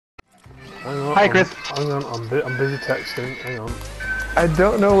Hang on. Hi, Chris. Hang on, I'm busy texting. Hang on. I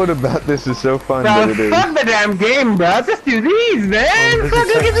don't know what about this is so fun, Bro, but it is. fuck the damn game, bro. Just do these, man. I'm busy Fuck,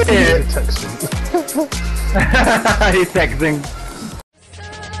 look at this. texting. He's texting.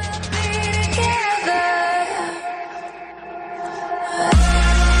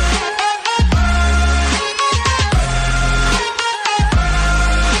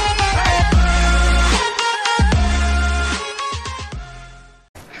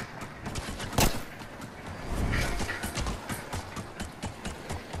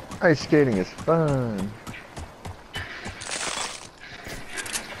 Ice skating is fun.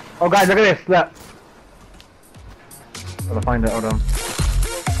 Oh, guys, look at this. Look. Gotta find it. Hold on.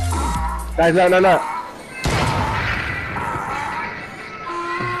 Guys, look, look, look.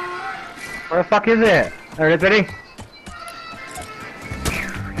 Where the fuck is it? There it is, ready?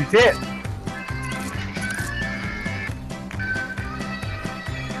 You see it?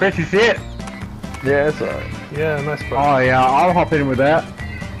 Chris, you see it? Yeah, it's alright. Yeah, nice bro. Oh, yeah, I'll hop in with that.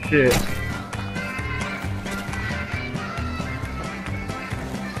 Shit.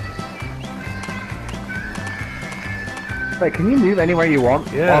 Wait, can you move anywhere you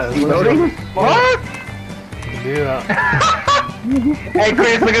want? Yeah, while loading? What? You can do that. Hey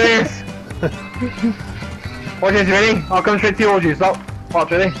Chris, look at this! Watch this, ready? I'll come straight towards you, stop.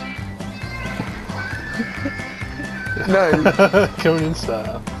 Watch, ready? No. Coming in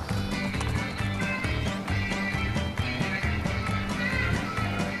style.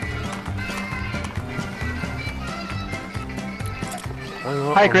 Hang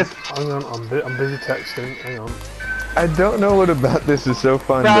on, Hi, Chris. Hang on, I'm busy texting. Hang on. I don't know what about this is so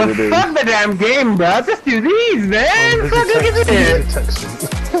fun, Bro, but it is. fuck the damn game, bro. Just do these, man. I'm Fuck, look at this. texting.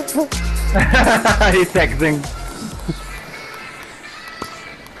 He's texting.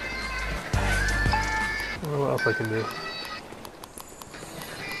 I don't know what else I can do.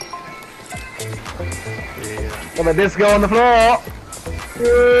 Yeah. Let the disco on the floor.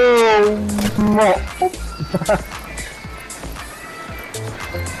 Oh.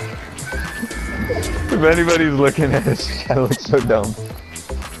 If anybody's looking at this, that looks so dumb.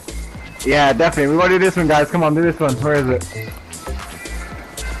 Yeah, definitely. We want to do this one, guys. Come on, do this one. Where is it?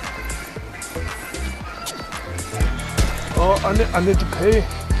 Oh, I need to pay.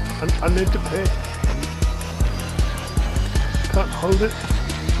 I need to pay. Can't hold it. I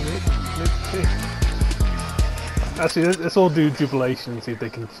need to pay. Actually, let's all do jubilation and see if they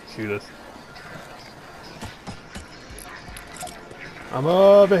can shoot us. I'm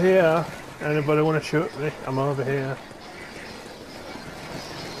over here. Anybody want to shoot me? I'm over here.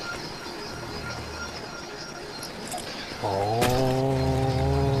 Oh.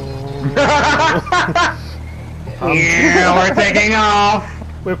 Yeah, we're taking off.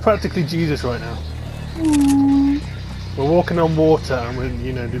 We're practically Jesus right now. We're walking on water and we're,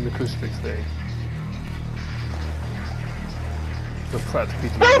 you know, doing the crucifix thing. We're practically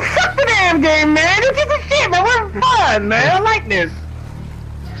Jesus. Oh, fuck the damn game, man. This is the shit, man. We're fun, man. I like this.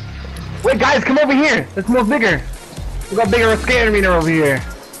 Wait, guys, come over here. Let's move bigger. We got bigger skate arena over here.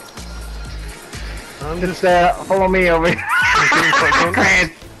 I'm Just follow me over here.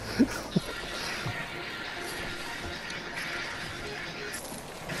 Chris.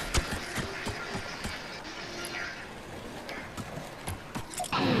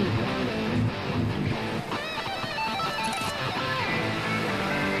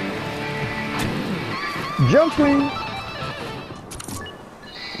 Jumping!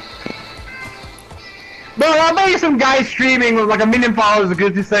 Bro, I bet you some guy streaming with like 1 million followers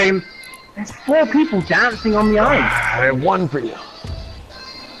because he's saying, there's 4 people dancing on the ice. I have one for you.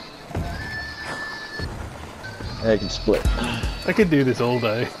 I can split. I could do this all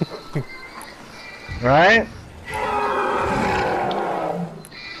day. Right?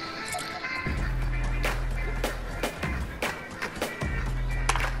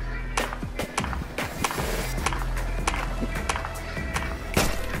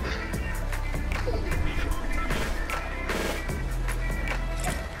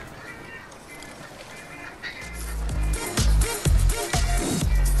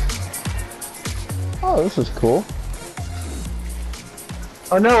 Oh, this is cool.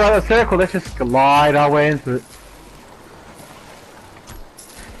 Oh no, a circle, let's just glide our way into it.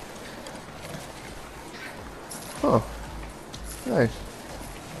 Oh. Nice.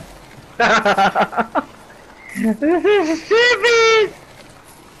 This is stupid!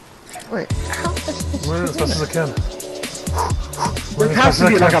 Wait, how is this? Run as fast as I can. This has to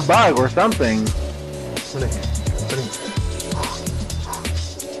be like a bug or something. Running.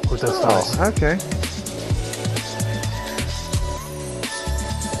 With those Oh, dice. okay.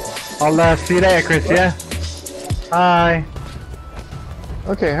 I'll see you later, Chris, yeah? Bye.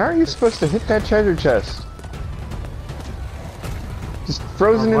 Okay, how are you supposed to hit that treasure chest? Just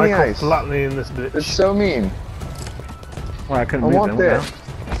frozen in the ice. Flatly in this bitch. It's so mean. Well, I couldn't I move want them, that.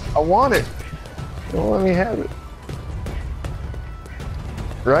 I want it. Don't let me have it.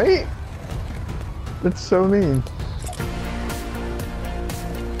 Right? That's so mean.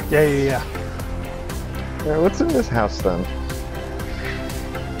 Yeah. Alright, what's in this house then?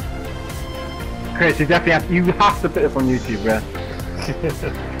 Chris, you definitely have to put this on YouTube, bro. I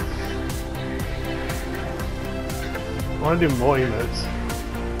want to do more emotes.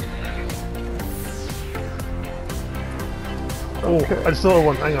 Oh, Okay. I just saw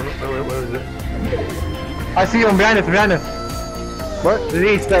one. Hang on, where is it? I see them behind us. What?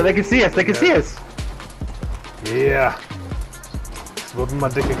 They can see us, they can see us. Yeah. Just rubbing my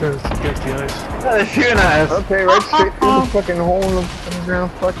dick against the ice. Oh, they're shooting at us. Okay, right straight through the fucking hole in the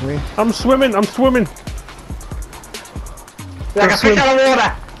ground. Fuck me. I'm swimming. They're like a fish out of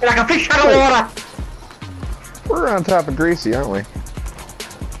water. They're like a fish out of water. We're on top of Greasy, aren't we?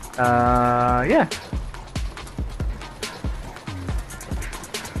 Yeah.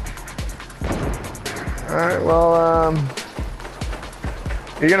 Alright, well,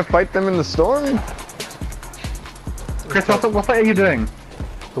 you gonna fight them in the storm? Chris, what are you doing?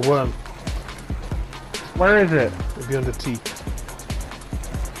 The worm. Where is it? It'll be under T.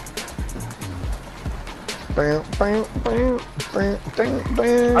 Bam, bam, bam, bam, bam,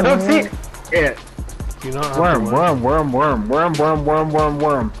 bam. I don't see it. Do you not have Worm. the worm?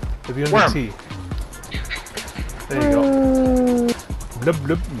 It'll be under Worm. T. There you go. Blub,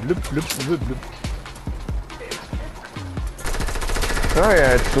 blub, blub, blub, blub, blub. Oh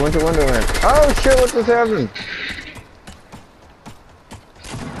yeah, it's the Winter Wonderland. Oh shit, what just happened?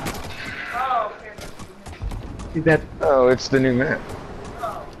 Is that? Oh, it's the new map.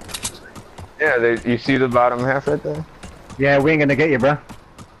 Yeah, you see the bottom half right there? Yeah, we ain't gonna get you, bro.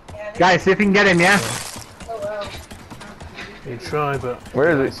 Guys, see if you can get him, yeah? You try, but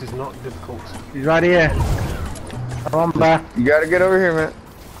Where is it? this is not difficult. He's right here. Come on, bro. You gotta get over here, man.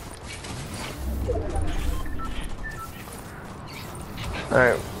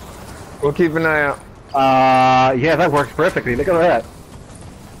 Alright. We'll keep an eye out. Yeah, that works perfectly. Look at that.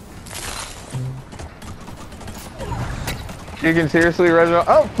 You can seriously resurrect.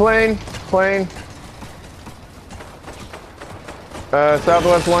 Oh, plane! Plane.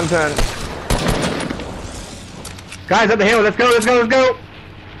 Southwest 110. Guys, up the hill. Let's go. They're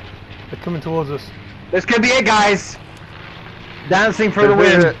coming towards us. This could be it, guys. Dancing for the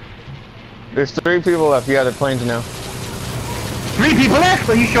This is win. it. There's 3 people left. Yeah, they're planes now. 3 people left.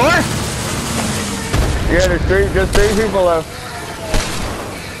 Are you sure? Yeah, there's just 3 people left.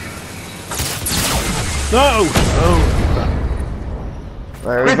 No! Oh!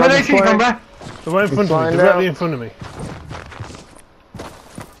 Alright, Chris, where did she come, bro? They're right in front of me, flying directly down. in front of me.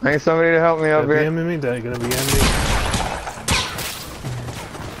 I need somebody to help me up They're here. BMing me, they're gonna be me.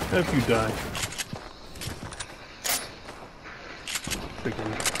 Hope you die.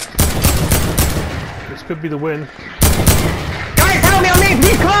 Freaking. This could be the win. Guys, help me on me.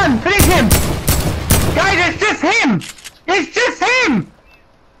 Please, come on. Finish him. Guys, it's just him. It's just him.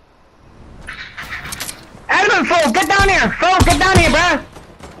 Element, Fo, get down here. Fo, get down here, bro.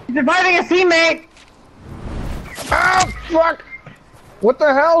 He's reviving his teammate. Oh, fuck! What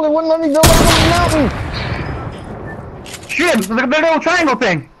the hell? They wouldn't let me go down the mountain! Shoot him. Look at the little triangle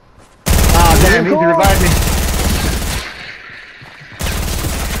thing. Oh, damn. He Cool. revived me.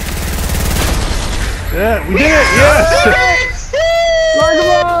 Yeah, we did it! Yes! Like a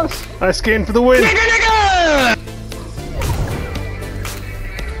boss! I skated for the win! Nigga, nigga!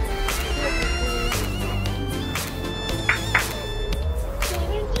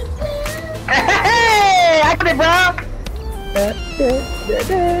 Hey! I got it, bro! Hey!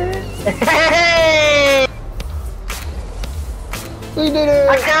 We did it!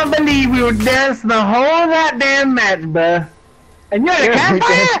 I can't believe we were dancing the whole goddamn match, bro. And you're the Yeah, we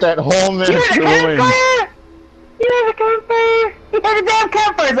campfire? danced that whole match You're the to win. campfire? You're the campfire? You had a damn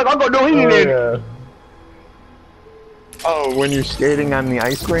campfire. It's like, I'm gonna do Oh, it. yeah. Oh, when you're skating on the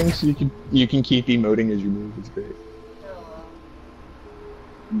ice rinks, you can keep emoting as you move. It's great.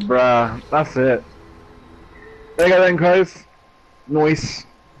 Bruh, that's it. There you go then, guys. Noise.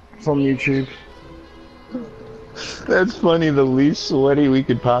 It's on YouTube. That's funny. The least sweaty we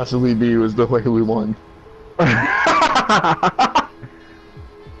could possibly be was the way we won. I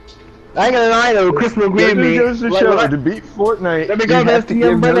ain't gonna lie though, Chris will agree That with me. just goes to Like, show, like, to beat Fortnite, let me you go have this to to give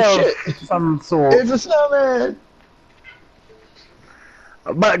your no brother shit. of some sort. It's a snowman!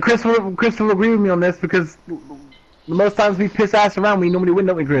 But Chris will agree with me on this because the most times we piss ass around, we normally win,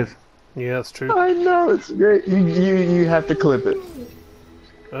 don't we, Chris? Yeah, that's true. I know, it's great. You have to clip it.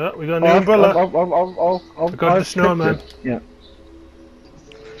 We got a new umbrella. I'll We got the snowman. Yeah.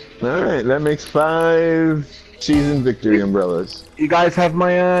 Alright, that makes 5 season victory umbrellas. You guys have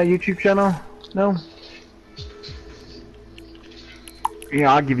my YouTube channel? No?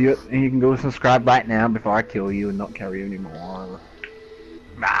 Yeah, I'll give you it, and you can go subscribe right now before I kill you and not carry you anymore.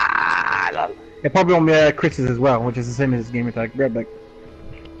 It probably on Chris's as well, which is the same as Game Attack Redback.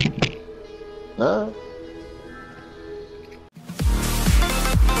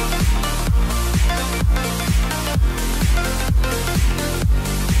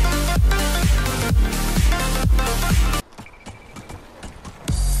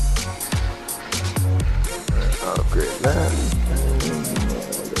 Upgrade that.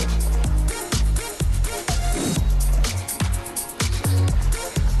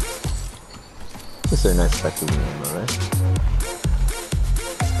 This is a nice spectacle, right?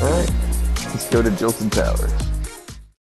 Alright, let's go to Jilton Towers.